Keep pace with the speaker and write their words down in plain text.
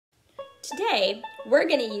Today, we're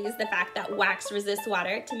gonna use the fact that wax resists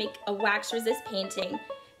water to make a wax resist painting,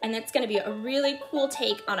 and it's gonna be a really cool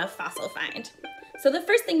take on a fossil find. So the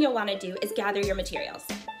first thing you'll wanna do is gather your materials.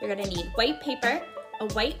 You're gonna need white paper,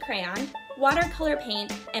 a white crayon, watercolor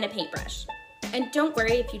paint, and a paintbrush. And don't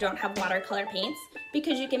worry if you don't have watercolor paints,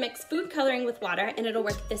 because you can mix food coloring with water and it'll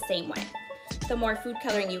work the same way. The more food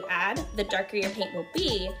coloring you add, the darker your paint will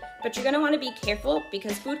be, but you're gonna wanna be careful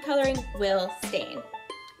because food coloring will stain.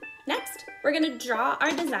 Next, we're gonna draw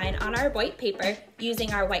our design on our white paper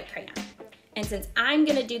using our white crayon. And since I'm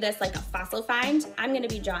gonna do this like a fossil find, I'm gonna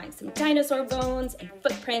be drawing some dinosaur bones and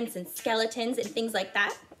footprints and skeletons and things like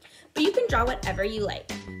that. But you can draw whatever you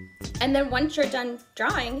like. And then once you're done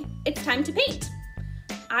drawing, it's time to paint.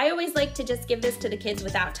 I always like to just give this to the kids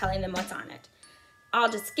without telling them what's on it. I'll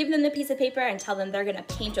just give them the piece of paper and tell them they're gonna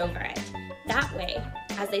paint over it. That way,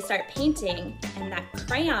 as they start painting and that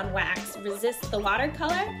crayon wax resists the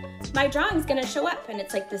watercolor, my drawing's gonna show up and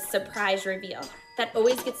it's like this surprise reveal. That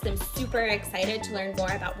always gets them super excited to learn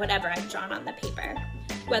more about whatever I've drawn on the paper.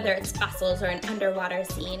 Whether it's fossils or an underwater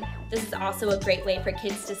scene, this is also a great way for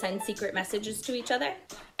kids to send secret messages to each other.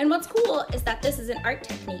 And what's cool is that this is an art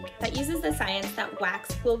technique that uses the science that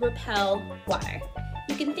wax will repel water.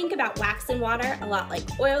 You can think about wax and water a lot like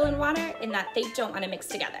oil and water in that they don't want to mix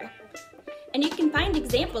together. And you can find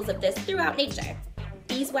examples of this throughout nature.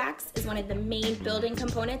 Beeswax is one of the main building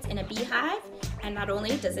components in a beehive, and not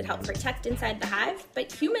only does it help protect inside the hive,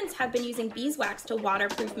 but humans have been using beeswax to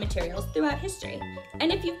waterproof materials throughout history.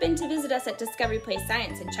 And if you've been to visit us at Discovery Place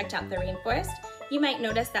Science and checked out the rainforest, you might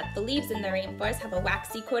notice that the leaves in the rainforest have a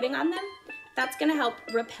waxy coating on them. That's gonna help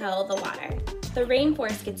repel the water. The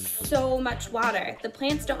rainforest gets so much water, the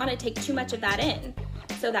plants don't wanna take too much of that in.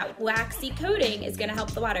 So that waxy coating is gonna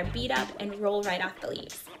help the water beat up and roll right off the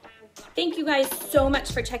leaves. Thank you guys so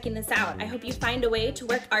much for checking this out. I hope you find a way to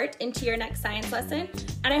work art into your next science lesson,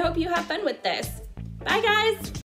 and I hope you have fun with this. Bye guys!